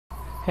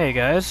Hey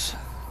guys,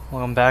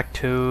 welcome back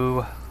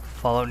to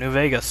Fallout New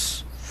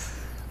Vegas.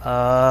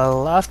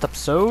 Last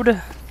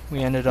episode, we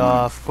ended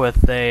off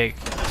with a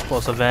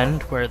explosive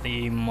end where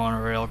the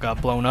monorail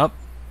got blown up.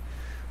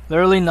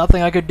 Literally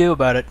nothing I could do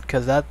about it,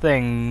 because that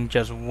thing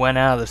just went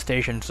out of the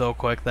station so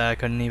quick that I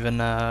couldn't even,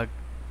 I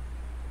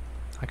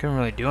couldn't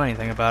really do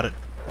anything about it.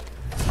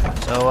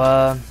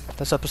 So,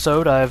 this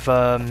episode I've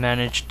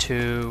managed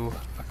to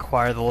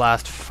acquire the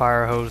last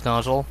fire hose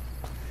nozzle.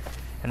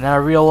 And then I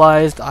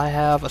realized I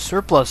have a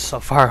surplus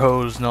of fire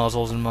hose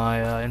nozzles in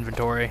my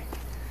inventory.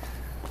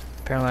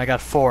 Apparently I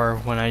got 4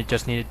 when I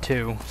just needed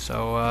 2,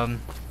 so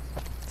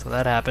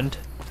that happened.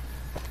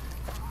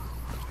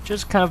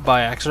 Just kind of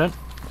by accident.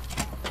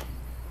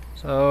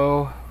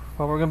 So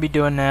what we're going to be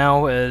doing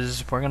now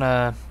is we're going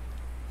to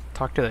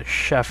talk to the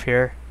chef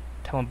here,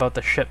 tell him about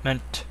the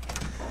shipment,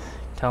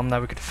 tell him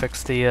that we could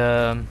fix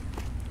the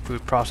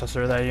food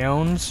processor that he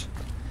owns.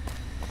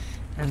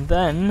 And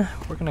then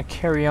we're gonna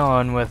carry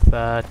on with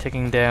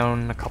taking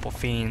down a couple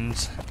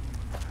fiends,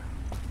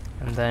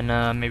 and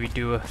then maybe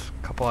do a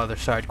couple other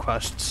side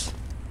quests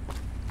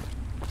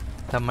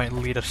that might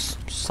lead us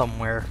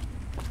somewhere.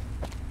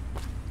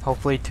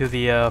 Hopefully to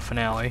the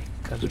finale,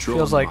 because it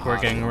feels like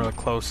we're getting really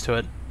close to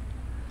it.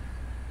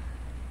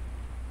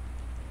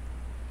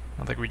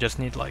 I think we just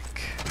need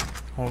like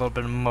a little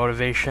bit of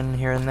motivation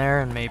here and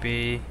there, and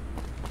maybe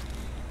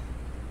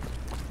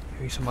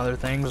some other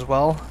things as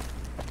well.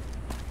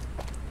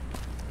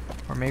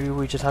 Or maybe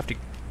we just have to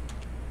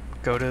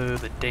go to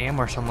the dam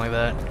or something like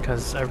that,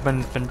 because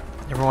everyone's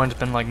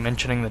been like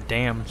mentioning the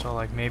dam, so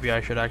like maybe I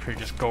should actually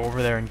just go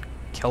over there and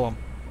kill him.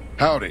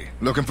 Howdy,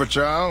 looking for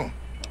chow?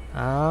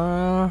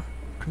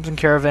 Crimson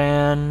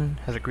Caravan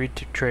has agreed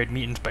to trade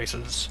meat and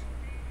spices.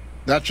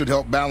 That should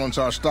help balance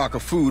our stock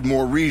of food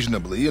more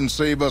reasonably and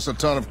save us a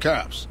ton of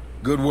caps.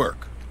 Good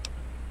work.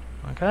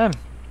 Okay.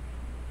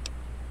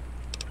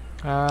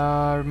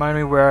 Remind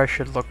me where I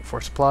should look for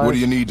supplies. What do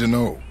you need to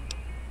know?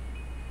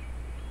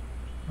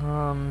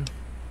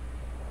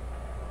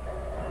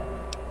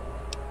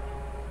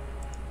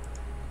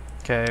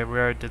 Okay, we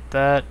already did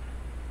that.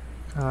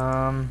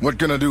 What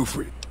can I do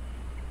for you?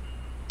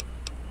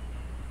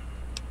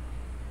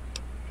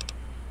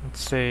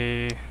 Let's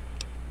see.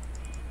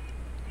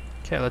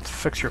 Okay, let's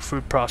fix your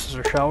food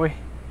processor, shall we?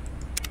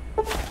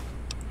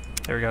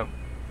 There we go.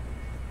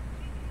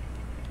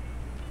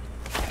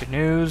 Good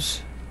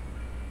news.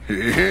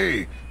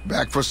 Hey,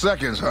 back for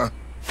seconds, huh?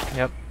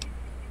 Yep.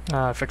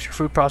 Fix your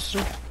food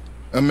processor.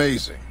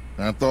 Amazing.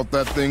 I thought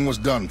that thing was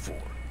done for.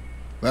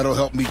 That'll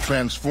help me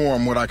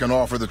transform what I can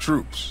offer the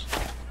troops.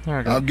 There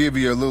we go. I'll give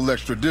you a little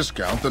extra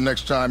discount the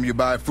next time you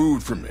buy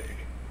food from me.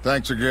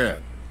 Thanks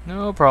again.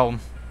 No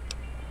problem.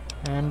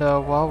 And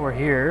while we're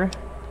here,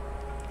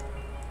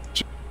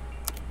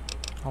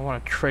 I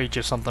want to trade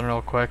you something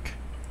real quick.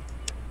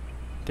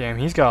 Damn,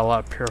 he's got a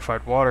lot of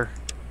purified water.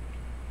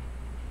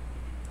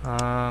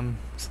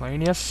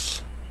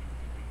 Miscellaneous.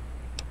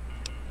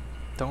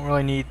 Don't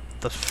really need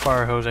the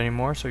fire hose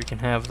anymore, so you can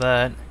have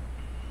that.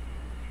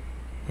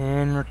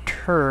 In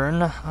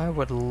return, I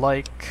would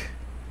like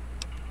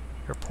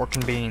your pork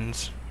and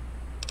beans.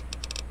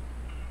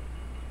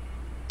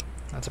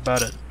 That's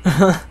about it.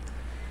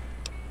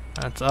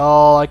 That's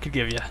all I could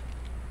give you.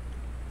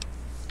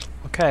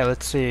 Okay,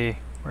 let's see.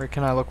 Where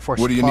can I look for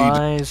What supplies? do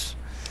you need?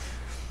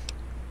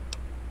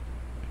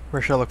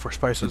 Where should I look for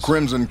spices? The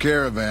Crimson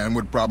Caravan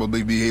would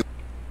probably be...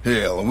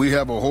 Hell, we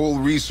have a whole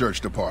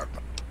research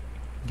department.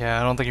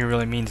 Yeah, I don't think he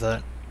really means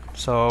that.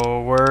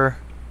 So we're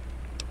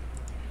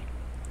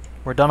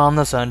done on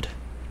this end.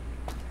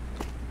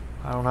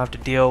 I don't have to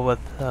deal with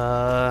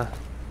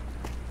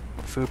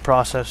food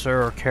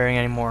processor or carrying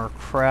any more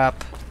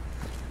crap.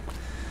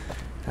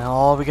 Now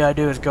all we gotta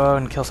do is go out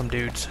and kill some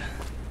dudes,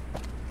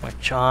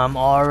 which I'm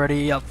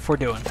already up for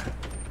doing.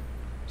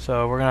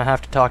 So we're gonna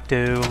have to talk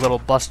to Little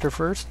Buster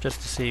first,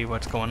 just to see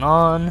what's going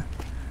on.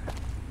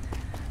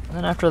 And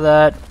then after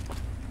that,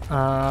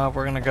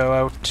 we're gonna go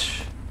out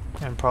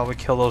and probably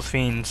kill those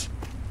fiends.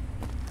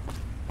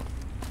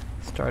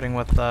 Starting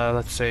with,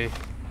 let's see,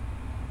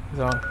 who's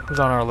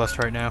on our list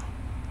right now?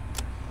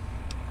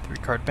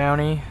 3-card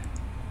bounty.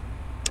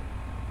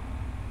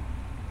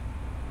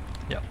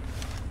 Yep.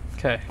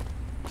 Okay.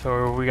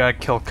 So we gotta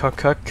kill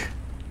Cook.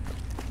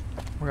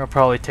 We're gonna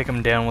probably take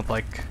him down with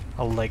like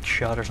a leg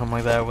shot or something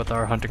like that with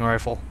our hunting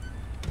rifle,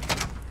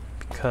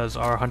 because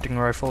our hunting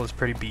rifle is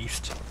pretty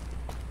beast.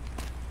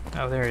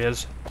 Oh, there he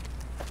is.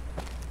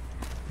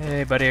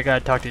 Hey, buddy, I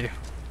gotta talk to you.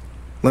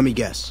 Let me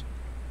guess.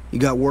 You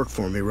got work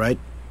for me, right?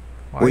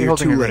 Why are you you're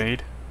holding too a late.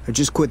 grenade? I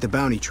just quit the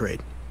bounty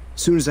trade.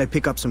 As soon as I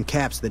pick up some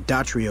caps that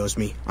Daughtry owes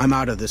me, I'm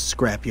out of this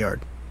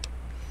scrapyard.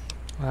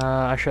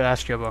 I should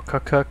ask you about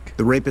Cook.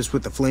 The rapist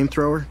with the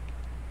flamethrower?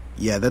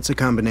 Yeah, that's a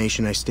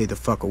combination I stay the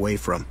fuck away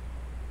from.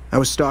 I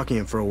was stalking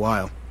him for a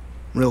while.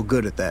 Real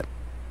good at that.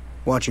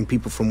 Watching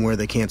people from where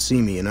they can't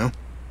see me, you know?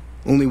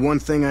 Only one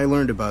thing I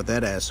learned about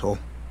that asshole.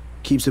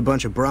 Keeps a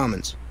bunch of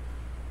Brahmins.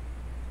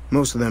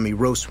 Most of them he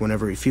roasts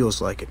whenever he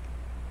feels like it.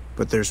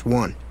 But there's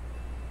one.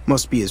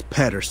 Must be his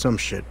pet or some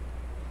shit.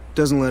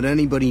 Doesn't let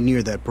anybody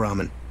near that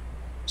Brahmin.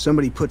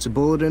 Somebody puts a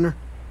bullet in her,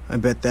 I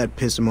bet that'd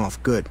piss him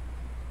off good.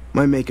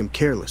 Might make him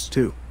careless,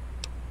 too.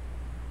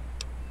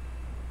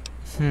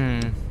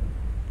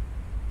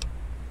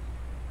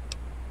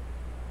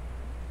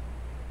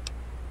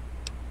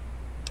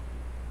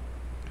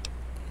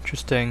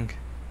 Interesting.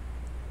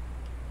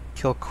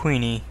 Kill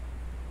Queenie.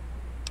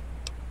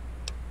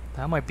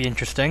 That might be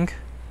interesting.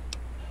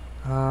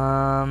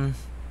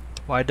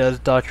 Why does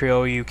Daughtry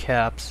owe you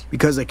caps?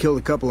 Because I killed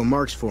a couple of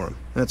marks for him,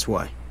 that's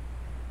why.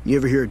 You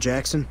ever hear of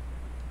Jackson?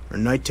 Or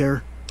Night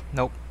Terror?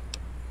 Nope.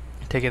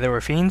 I take it they were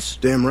fiends?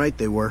 Damn right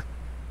they were.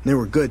 And they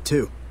were good,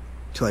 too.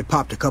 Till I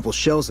popped a couple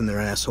shells in their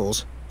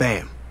assholes.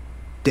 Bam.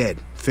 Dead.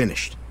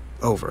 Finished.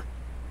 Over.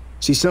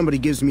 See, somebody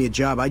gives me a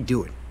job, I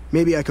do it.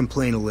 Maybe I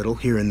complain a little,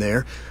 here and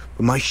there,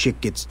 but my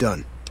shit gets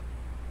done.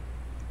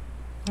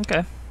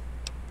 Okay.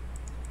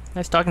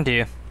 Nice talking to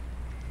you.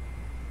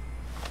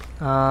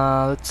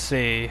 Let's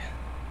see.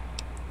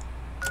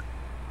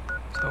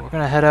 So we're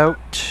gonna head out.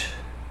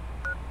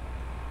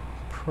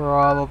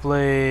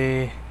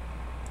 Probably...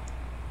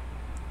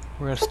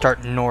 We're gonna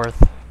start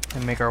north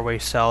and make our way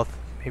south.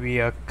 Maybe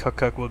a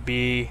Cook would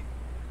be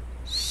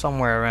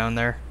somewhere around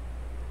there.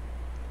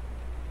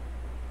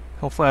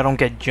 Hopefully I don't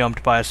get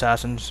jumped by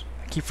assassins.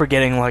 I keep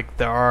forgetting, like,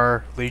 there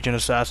are Legion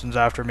assassins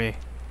after me.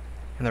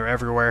 And they're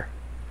everywhere.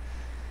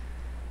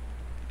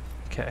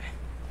 Okay.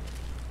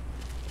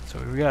 So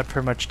we gotta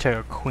pretty much take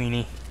a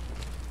Queenie.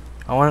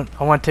 I want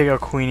to take a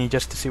Queenie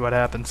just to see what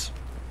happens.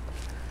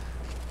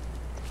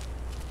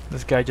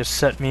 This guy just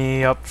set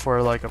me up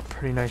for like a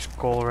pretty nice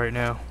goal right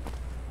now.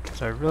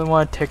 So I really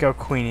want to take out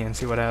Queenie and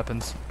see what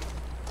happens.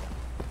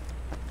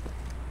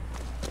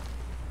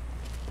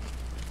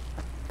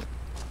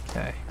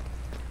 Okay.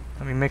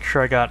 Let me make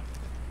sure I got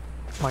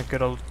my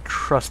good old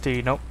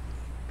trusty, nope.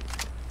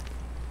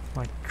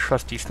 My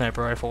trusty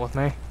sniper rifle with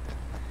me.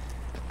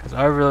 Because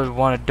I really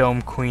want to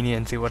dome Queenie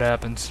and see what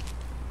happens.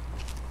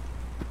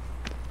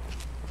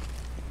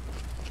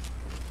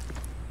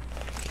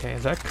 Okay,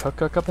 is that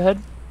Cook up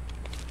ahead?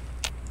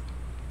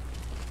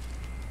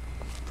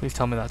 Please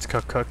tell me that's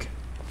Cook.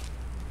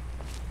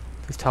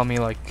 Please tell me,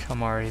 like,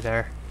 I'm already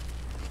there.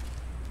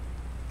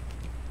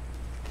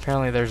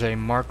 Apparently there's a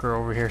marker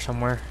over here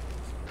somewhere.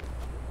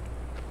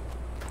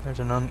 There's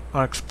an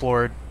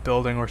unexplored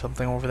building or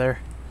something over there.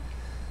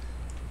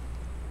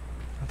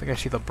 I think I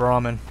see the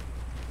Brahmin.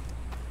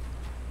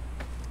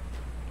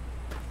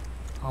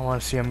 I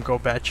want to see him go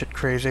batshit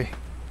crazy.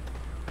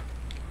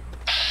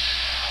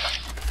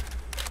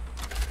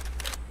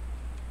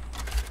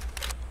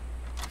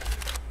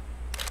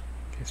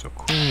 Okay, so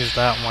Queen is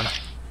that one.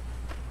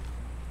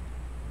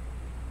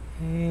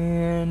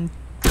 And...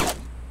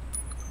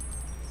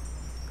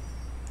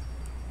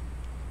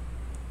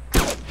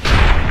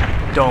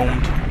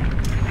 domed.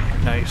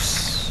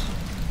 Nice.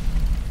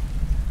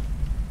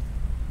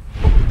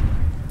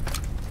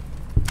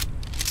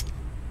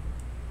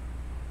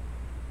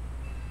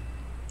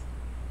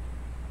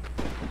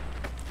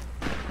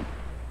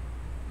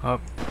 Oh,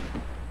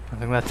 I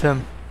think that's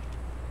him.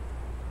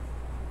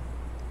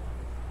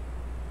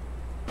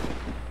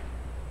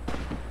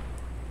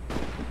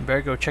 You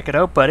better go check it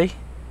out, buddy.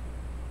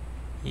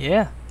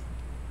 Yeah.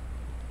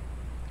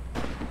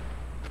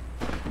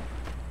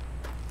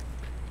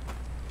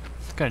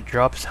 It's gonna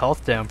drop his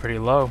health down pretty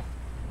low.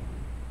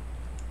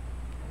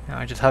 Now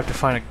I just have to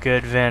find a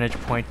good vantage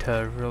point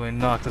to really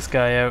knock this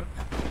guy out.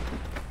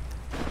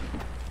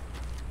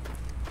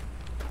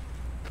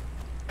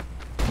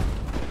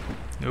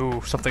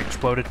 Ooh, something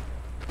exploded.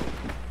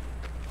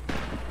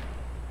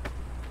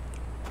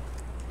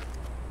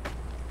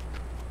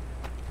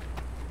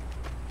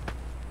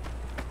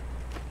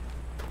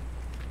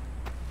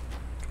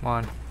 Come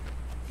on.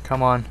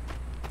 Come on.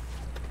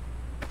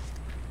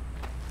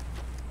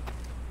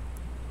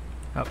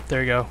 Oh,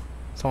 there you go.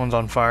 Someone's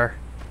on fire.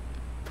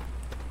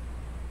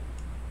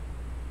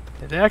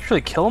 Did they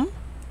actually kill him?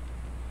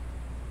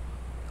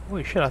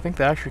 Holy shit, I think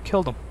they actually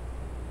killed him.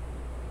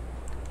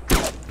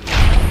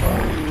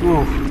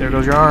 Ooh, there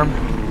goes your arm.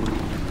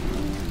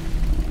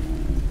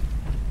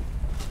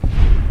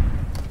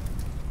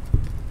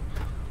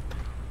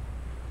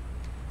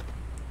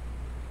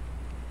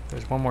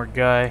 There's one more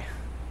guy.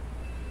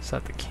 It's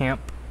at the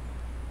camp.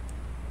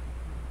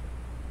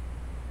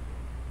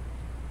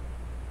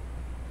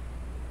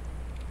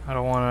 I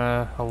don't want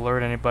to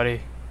alert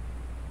anybody.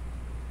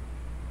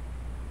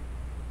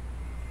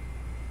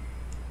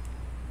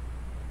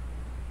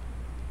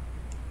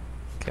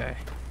 Okay.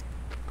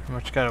 Pretty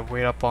much gotta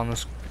wait up on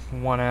this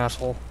one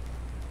asshole.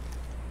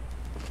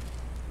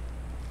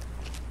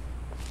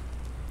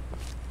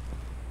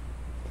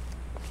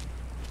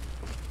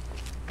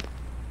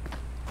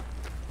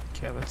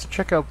 Okay, let's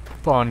check out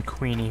on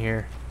Queenie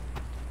here.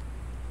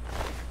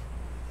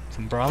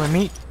 Some Brahmin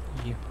meat?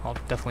 Yeah, I'll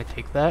definitely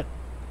take that.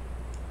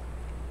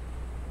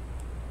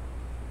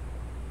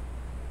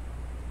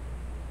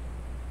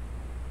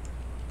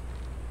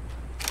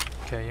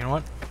 Okay, you know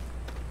what?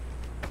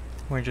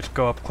 We're gonna just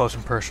go up close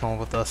and personal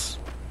with this.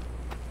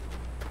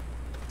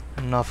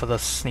 Enough of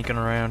this sneaking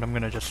around. I'm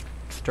gonna just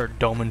Start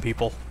doming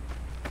people.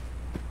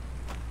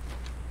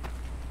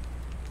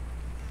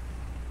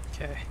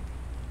 Okay.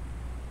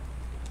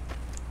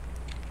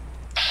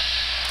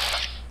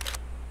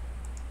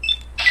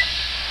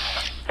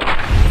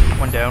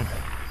 One down.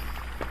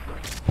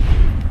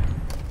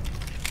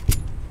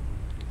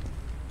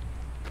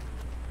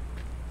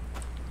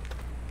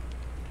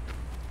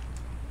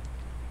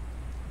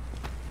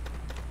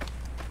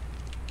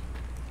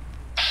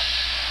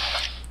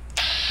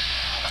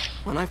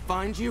 When I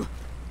find you,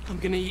 I'm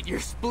gonna eat your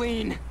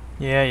spleen.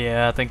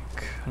 Yeah, I think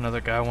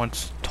another guy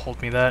once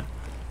told me that.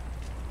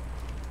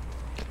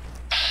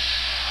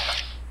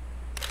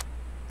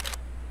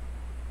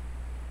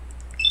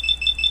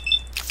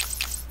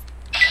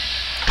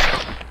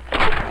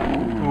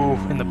 Ooh,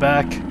 in the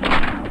back.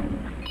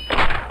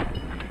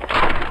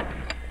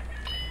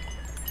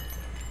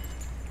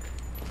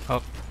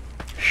 Oh,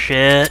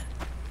 shit.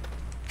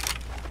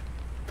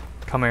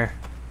 Come here.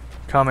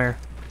 Come here.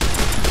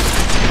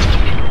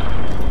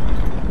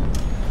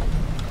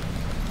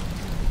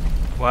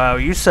 Wow,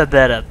 you said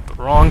that at the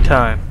wrong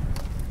time.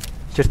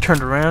 Just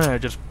turned around and I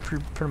just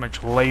pretty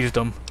much lased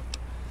him.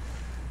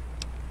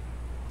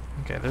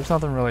 Okay, there's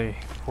nothing really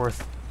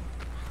worth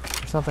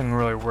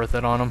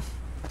it on him.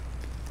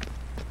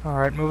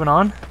 Alright, moving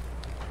on.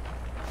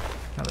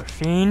 Another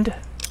fiend.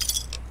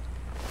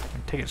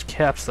 Take his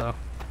caps though.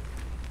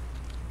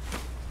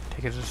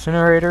 Take his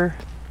incinerator.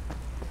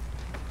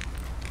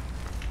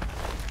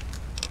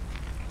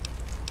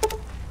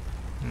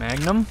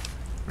 Magnum.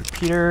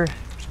 Repeater.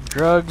 Some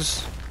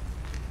drugs.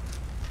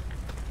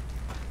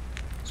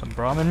 Some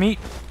Brahmin meat.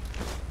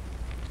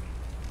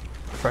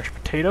 Fresh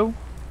potato.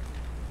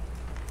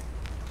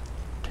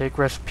 Take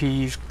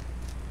recipes.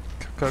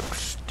 Cook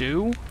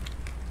stew.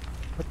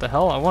 What the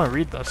hell? I want to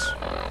read this.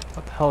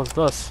 What the hell is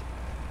this?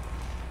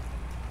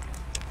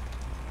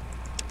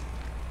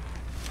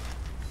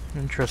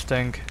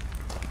 Interesting.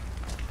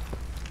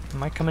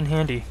 Might come in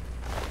handy.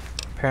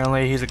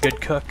 Apparently he's a good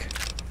cook.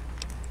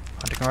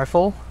 Hunting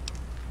rifle.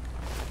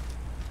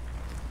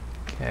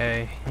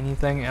 Okay,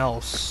 anything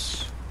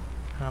else?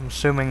 I'm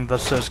assuming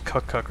this says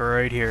cooker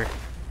right here.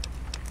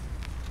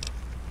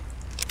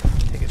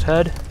 Take his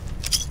head.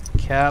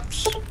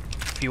 Caps.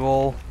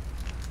 Fuel.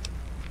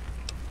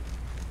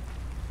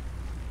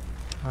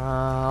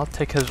 I'll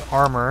take his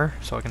armor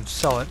so I can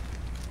sell it.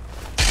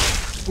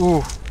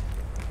 Ooh.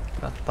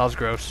 That was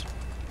gross.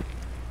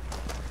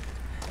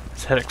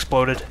 His head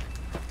exploded.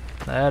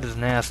 That is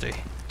nasty.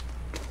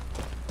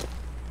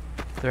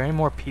 Are there any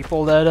more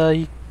people that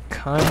he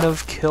kind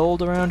of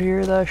killed around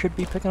here that I should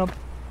be picking up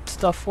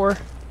stuff for?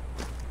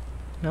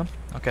 No?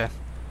 Okay.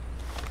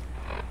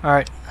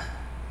 Alright.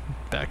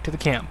 Back to the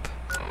camp.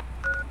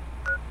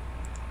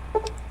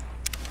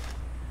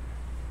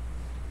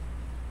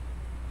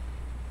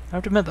 I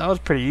have to admit, that was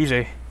pretty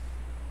easy.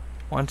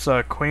 Once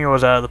Queen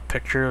was out of the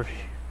picture,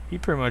 he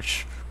pretty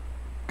much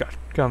got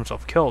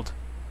himself killed.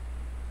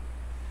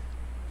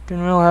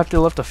 Didn't really have to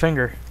lift a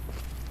finger.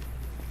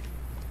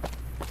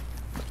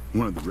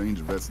 One of the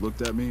ranger vets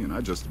looked at me and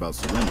I just about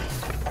surrendered.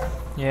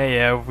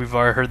 Yeah, we've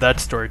already heard that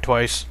story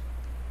twice.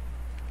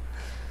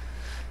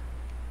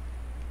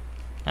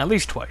 At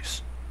least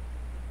twice.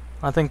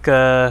 I think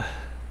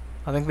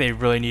they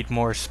really need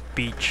more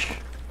speech.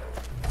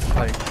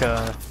 Like,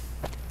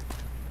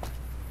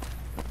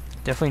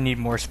 definitely need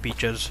more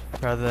speeches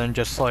rather than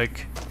just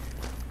like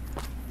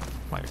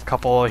a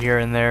couple here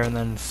and there and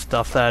then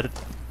stuff that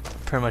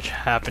pretty much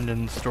happened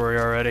in the story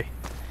already.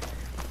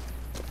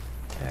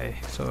 Okay,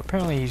 so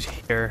apparently he's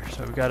here,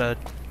 so we gotta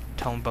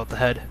tell him about the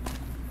head.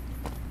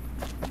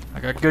 I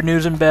got good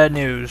news and bad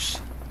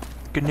news.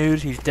 Good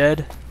news, he's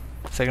dead.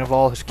 Second of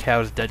all, his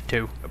cow's dead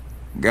too.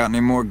 Got any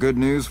more good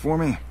news for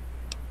me?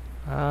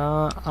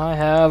 I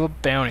have a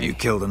bounty. You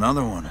killed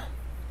another one.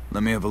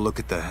 Let me have a look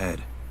at the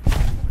head.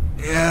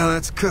 Yeah,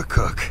 that's Cook.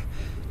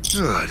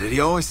 Ugh, did he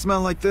always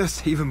smell like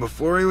this, even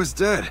before he was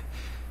dead?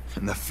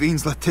 And the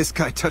fiends let this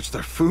guy touch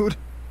their food?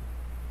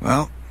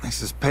 Well,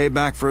 this is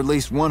payback for at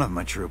least one of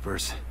my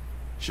troopers.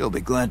 She'll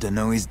be glad to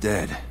know he's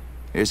dead.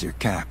 Here's your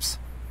caps.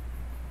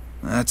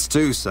 That's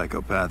 2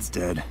 psychopaths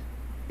dead.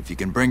 If you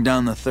can bring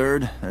down the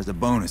third, there's a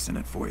bonus in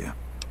it for you.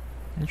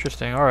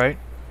 Interesting, alright.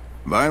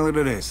 Violet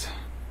it is.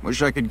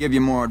 Wish I could give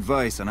you more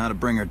advice on how to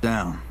bring her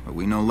down, but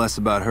we know less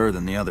about her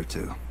than the other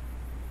 2.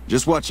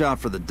 Just watch out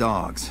for the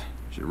dogs.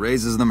 She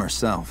raises them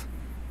herself.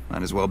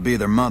 Might as well be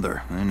their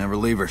mother and never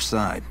leave her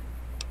side.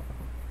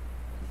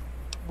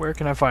 Where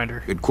can I find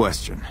her? Good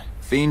question.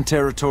 Fiend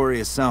territory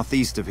is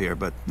southeast of here,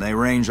 but they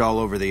range all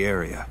over the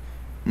area.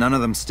 None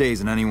of them stays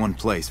in any one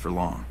place for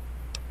long.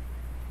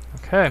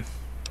 Okay.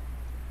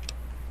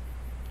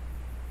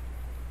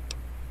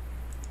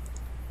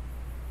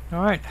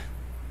 Alright.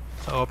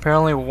 So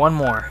apparently one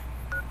more.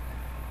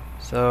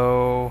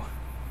 So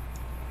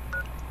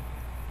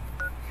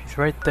he's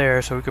right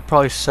there, so we could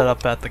probably set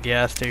up at the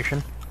gas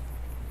station.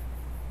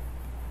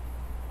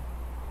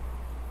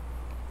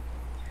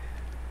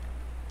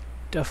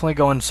 Definitely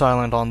going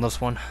silent on this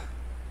one.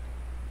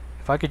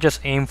 If I could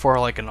just aim for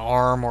like an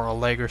arm or a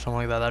leg or something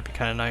like that, that'd be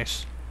kind of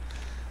nice.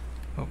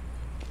 Oh.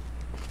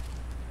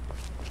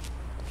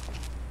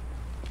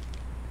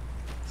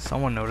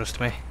 Someone noticed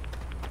me.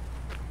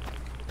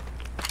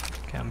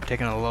 Okay, I'm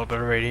taking a little bit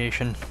of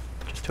radiation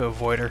just to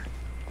avoid her.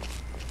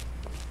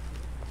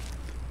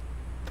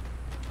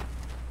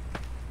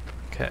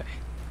 Okay.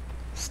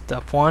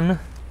 Step 1.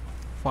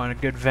 Find a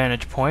good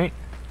vantage point.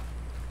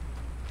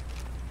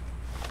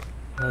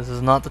 This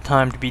is not the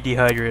time to be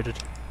dehydrated.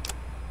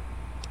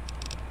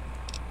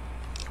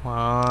 Come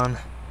on.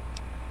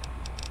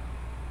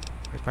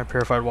 Where's my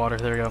purified water?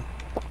 There we go.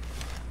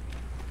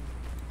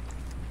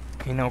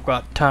 Ain't no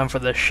got time for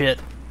this shit.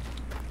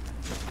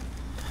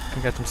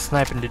 We got some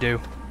sniping to do.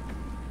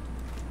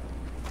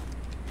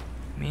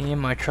 Me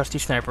and my trusty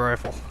sniper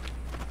rifle.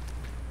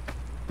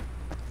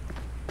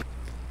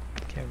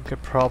 Okay, we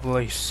could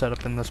probably set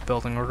up in this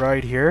building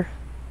right here.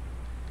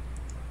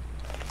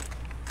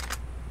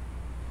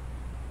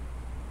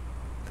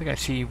 I think I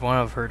see one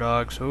of her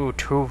dogs. Ooh,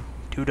 two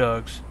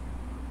dogs.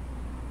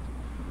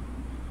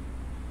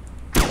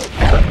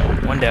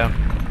 One down.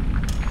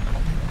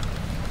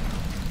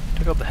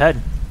 Took out the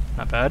head.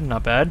 Not bad,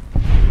 not bad.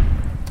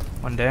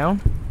 One down.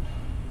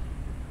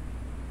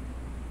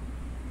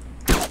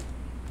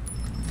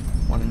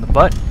 One in the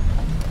butt.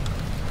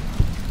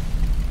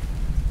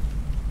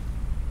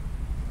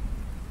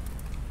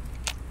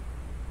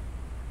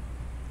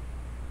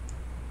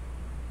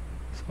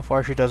 So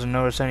far she doesn't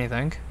notice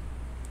anything.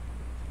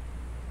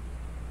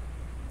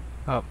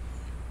 Oh.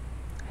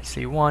 I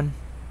see one.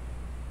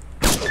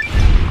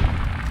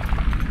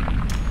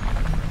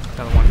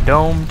 Another one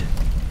domed.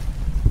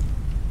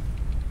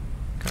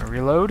 Gonna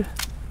reload.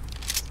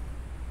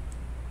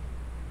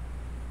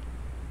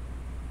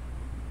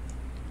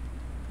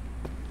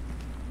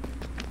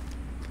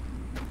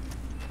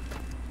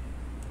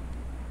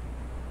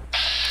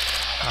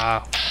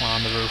 Ah, one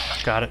on the roof.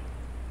 Got it.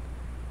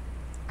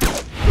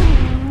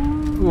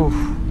 Oof.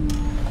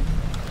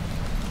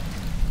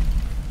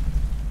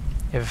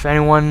 If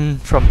anyone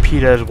from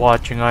PETA is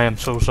watching, I am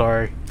so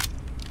sorry.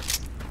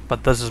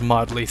 But this is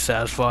mildly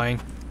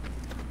satisfying.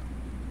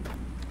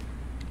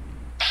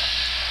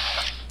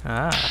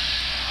 Ah.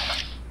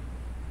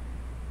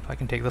 If I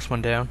can take this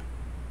one down.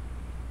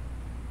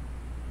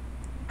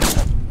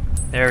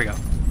 There we go.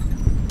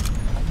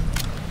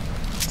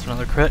 That's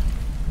another crit.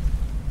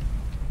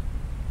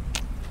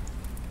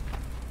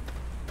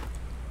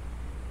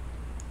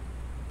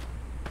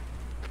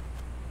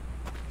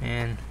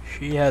 And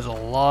she has a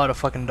lot of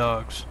fucking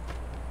dogs.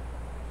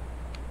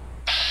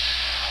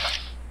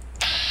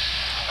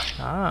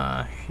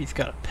 Ah, she's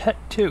got a pet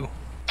too.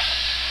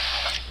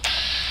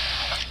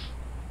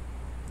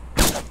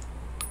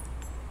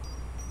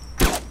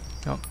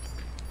 Oh.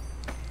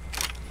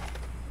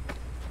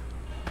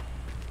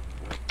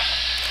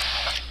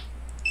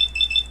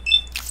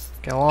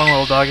 Get along,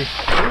 little doggy.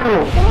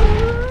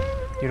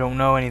 You don't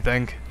know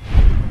anything.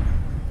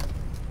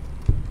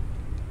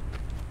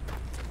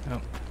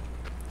 Oh.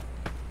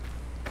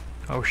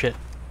 Oh shit.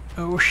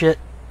 Oh shit.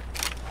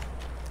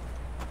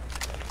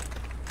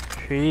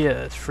 She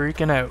is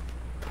freaking out.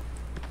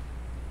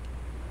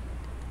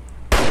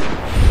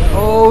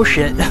 Oh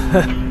shit.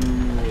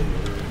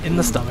 In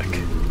the stomach.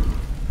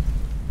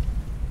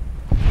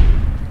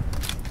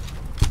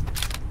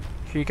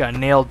 She got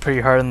nailed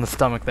pretty hard in the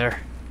stomach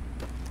there.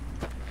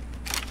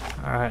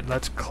 Alright,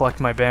 let's collect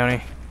my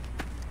bounty.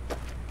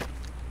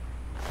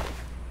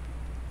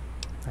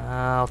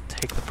 I'll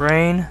take the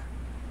brain.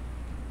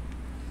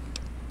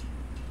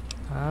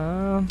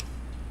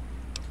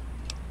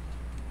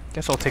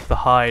 Guess I'll take the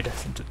hide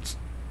since it's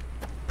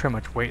pretty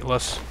much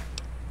weightless.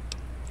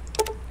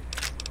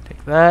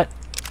 Take that.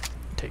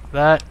 Take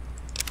that.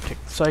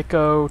 Take the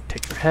psycho.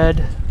 Take your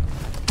head.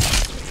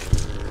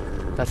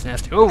 That's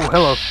nasty. Oh,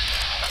 hello.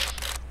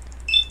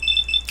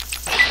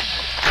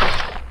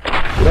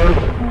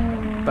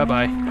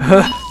 Bye-bye.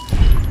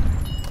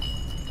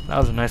 That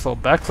was a nice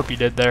little backflip you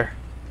did there.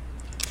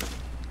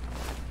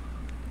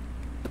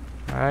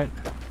 Alright.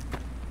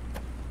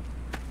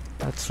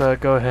 Let's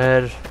go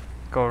ahead,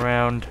 go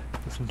around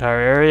this entire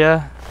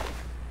area,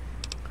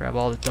 grab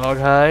all the dog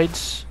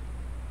hides,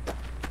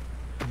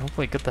 and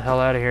hopefully get the hell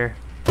out of here,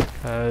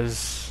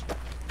 because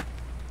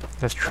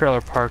this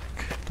trailer park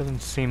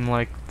doesn't seem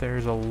like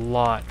there's a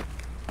lot.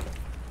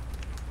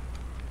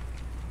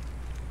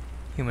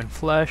 Human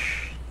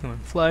flesh,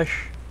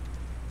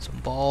 some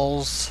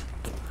balls,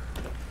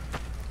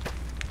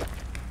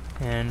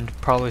 and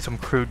probably some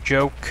crude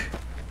joke.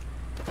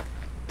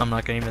 I'm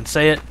not gonna even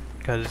say it,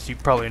 because you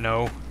probably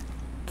know.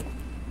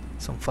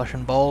 Some flesh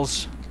and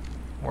balls.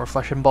 More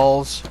flesh and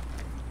balls.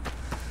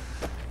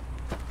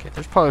 Okay,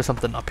 there's probably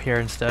something up here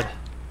instead.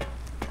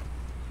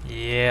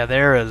 Yeah,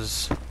 there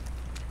is.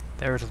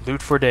 There's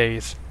loot for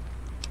days.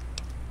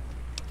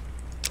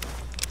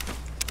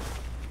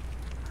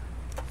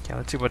 Okay,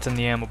 let's see what's in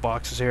the ammo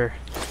boxes here.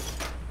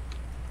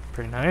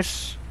 Pretty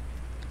nice.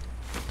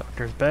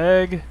 Doctor's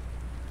bag.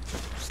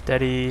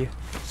 Steady.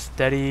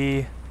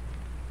 Steady.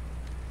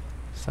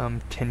 Some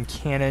tin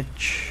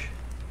cannage.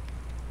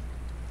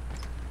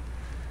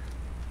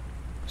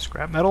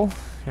 Scrap metal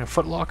and a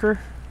foot locker.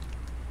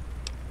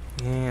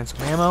 And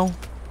some ammo.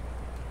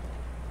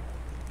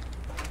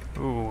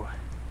 Ooh.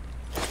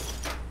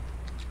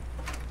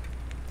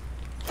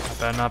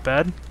 bad, not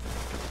bad.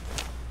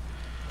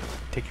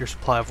 Take your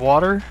supply of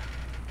water.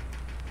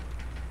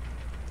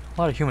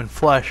 A lot of human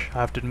flesh, I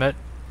have to admit.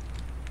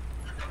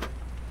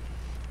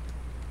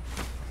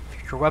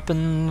 Future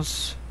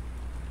weapons.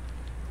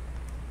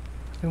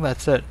 I think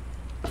that's it.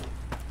 I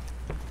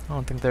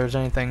don't think there's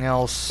anything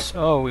else.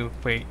 Oh,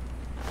 wait.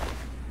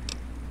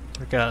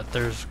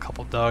 There's a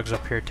couple dogs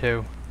up here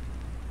too.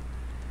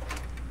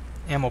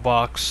 Ammo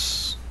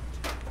box.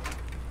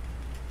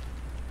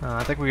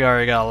 I think we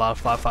already got a lot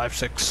of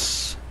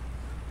 5.56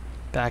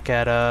 back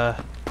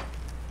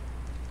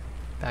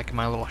in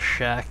my little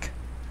shack.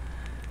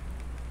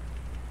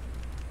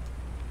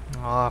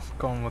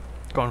 Going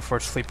for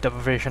sleep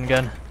deprivation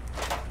again.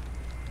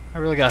 I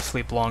really gotta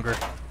sleep longer.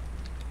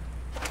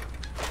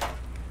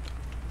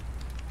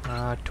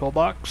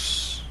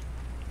 Toolbox.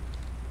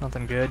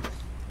 Nothing good.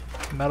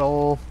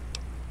 Metal.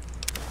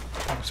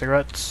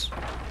 Cigarettes.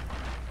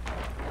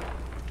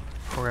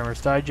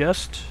 Programmer's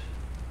Digest.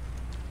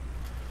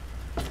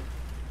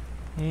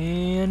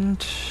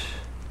 And...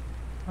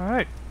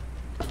 alright.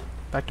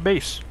 Back to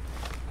base.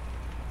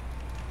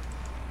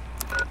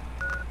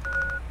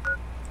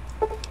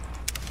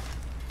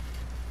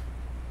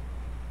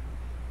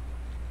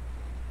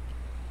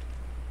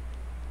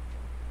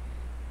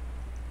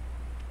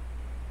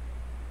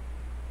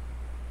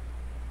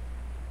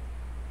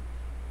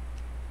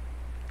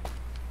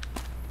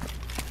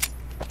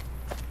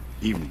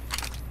 Evening.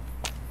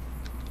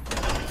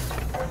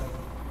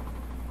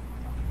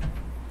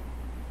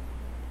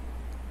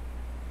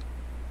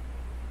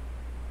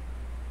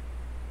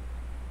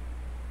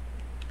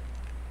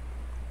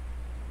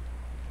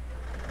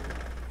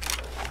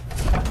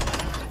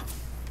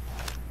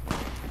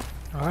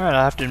 Alright,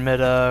 I have to admit,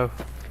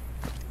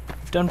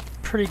 we've done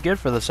pretty good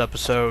for this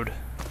episode.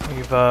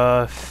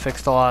 We've,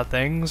 fixed a lot of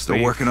things.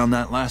 Still working on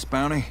that last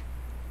bounty?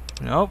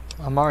 Nope,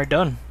 I'm already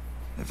done.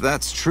 If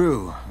that's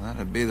true,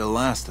 that'd be the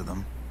last of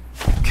them.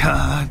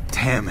 God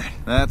damn it.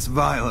 That's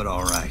Violet,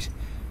 all right.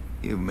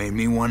 You've made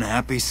me one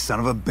happy son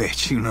of a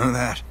bitch, you know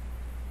that?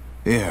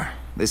 Here,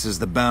 this is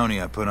the bounty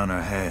I put on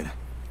her head.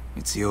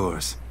 It's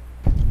yours.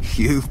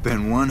 You've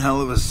been one hell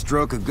of a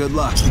stroke of good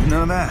luck, you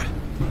know that?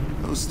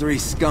 Those 3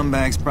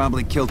 scumbags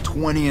probably killed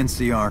 20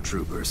 NCR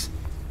troopers.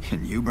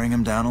 And you bring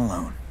them down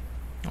alone.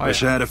 Oh,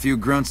 Wish yeah. I had a few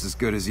grunts as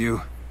good as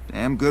you.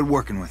 Damn good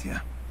working with you.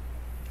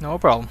 No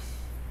problem.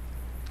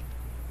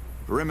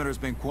 Perimeter's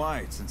been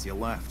quiet since you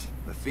left.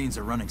 The Fiends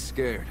are running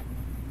scared.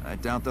 I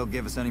doubt they'll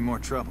give us any more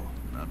trouble.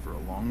 Not for a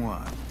long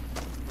while.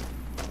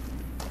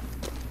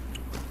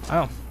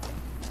 Oh.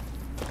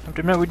 I have to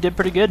admit, we did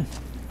pretty good.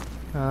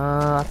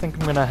 I think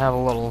I'm gonna have a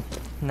little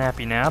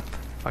nappy nap.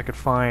 If I could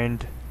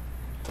find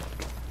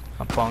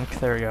a bunk.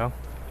 There we go.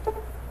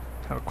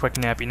 Have a quick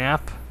nappy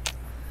nap.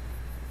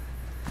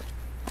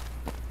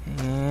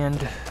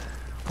 And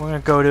we're gonna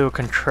go to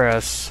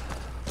Contreras.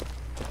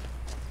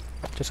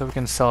 Just so we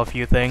can sell a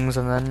few things,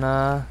 and then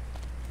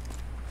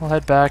we'll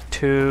head back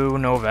to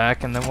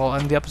Novak, and then we'll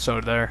end the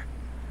episode there.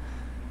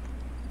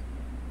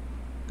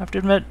 I have to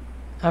admit,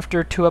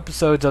 after 2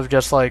 episodes of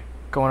just like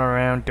going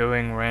around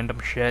doing random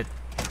shit,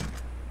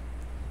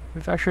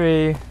 we've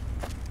actually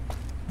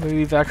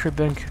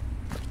been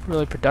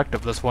really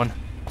productive this one.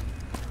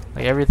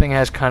 Like everything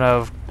has kind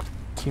of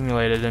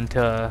accumulated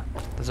into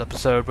this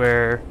episode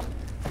where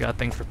we got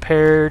things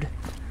prepared.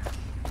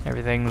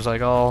 Everything was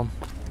like all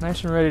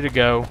nice and ready to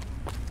go.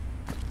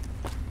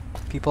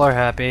 People are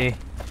happy.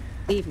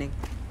 Evening.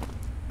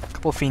 A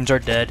couple fiends are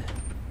dead.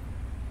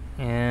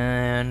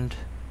 And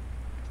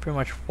pretty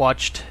much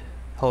watched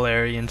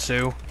hilarity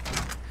ensue.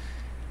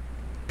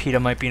 PETA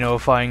might be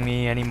notifying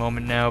me any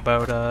moment now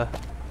about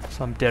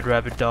some dead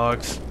rabid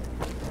dogs.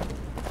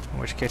 In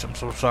which case I'm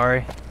so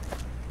sorry.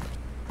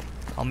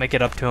 I'll make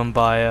it up to him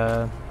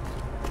by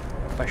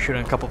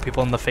shooting a couple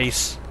people in the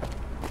face.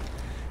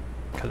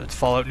 Because it's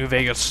Fallout New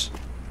Vegas.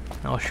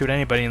 I'll shoot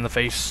anybody in the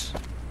face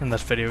in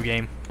this video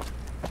game.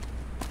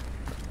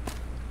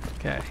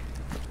 Okay.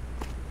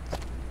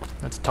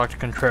 Let's talk to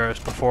Contreras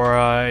before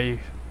I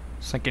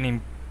sink any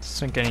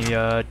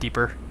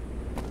deeper.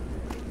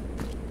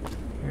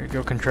 Here you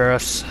go,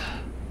 Contreras.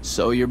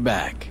 So you're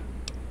back.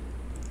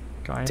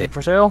 Got anything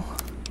for sale?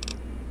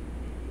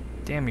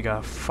 Damn, you got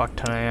a fuck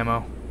ton of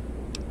ammo.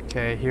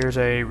 Okay, here's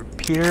a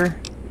repeater.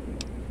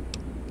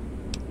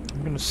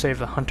 I'm gonna save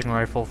the hunting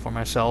rifle for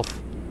myself.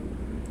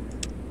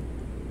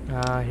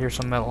 Here's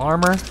some metal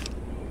armor.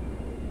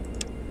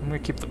 I'm gonna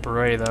keep the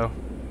beret though.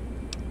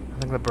 I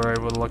think the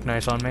beret would look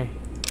nice on me.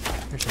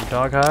 Here's some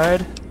dog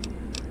hide.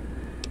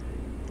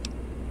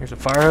 Here's a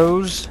fire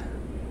hose.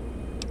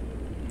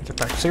 Here's a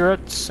pack of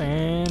cigarettes,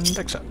 and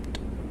accept.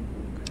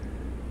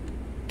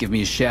 Give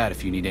me a shout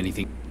if you need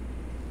anything.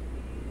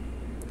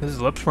 His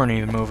lips weren't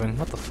even moving.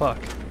 What the fuck?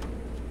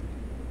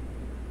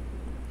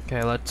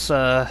 Okay, let's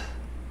head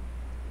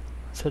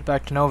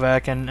back to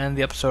Novak and end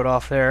the episode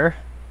off there.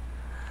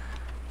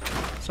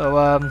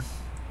 So,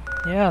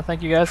 yeah,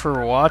 thank you guys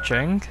for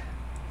watching.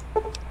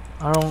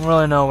 I don't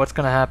really know what's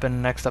gonna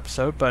happen next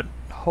episode, but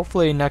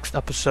hopefully next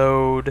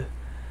episode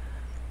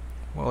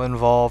will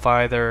involve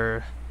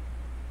either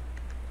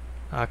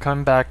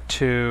Coming back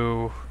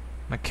to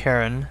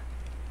McCarran,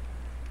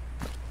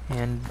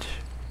 and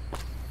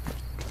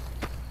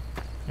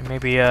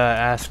maybe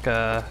ask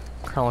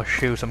Colonel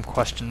Shu some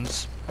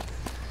questions.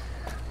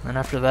 And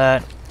after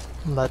that,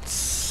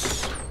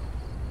 let's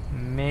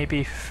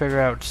maybe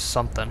figure out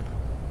something.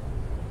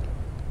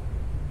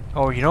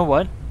 Oh, you know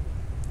what?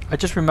 I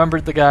just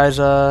remembered the guy's,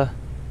 that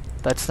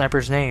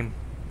sniper's name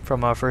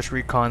from First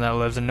Recon that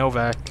lives in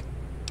Novak.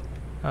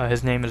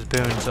 His name is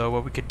Boone, so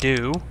what we could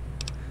do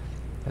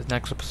is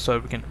next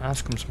episode we can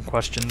ask him some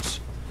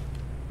questions.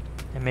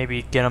 And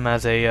maybe get him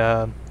as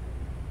a,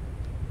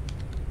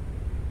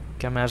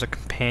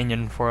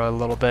 companion for a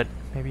little bit.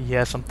 Maybe he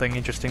has something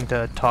interesting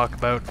to talk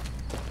about,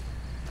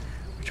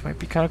 which might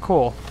be kind of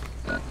cool.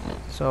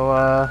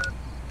 So,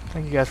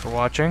 thank you guys for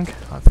watching.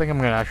 I think I'm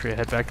gonna actually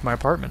head back to my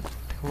apartment,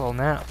 take a little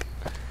nap.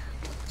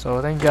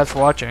 So, thank you guys for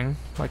watching.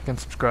 Like and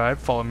subscribe.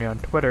 Follow me on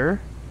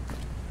Twitter,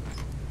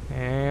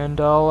 and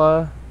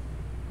I'll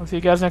see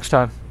you guys next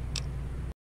time.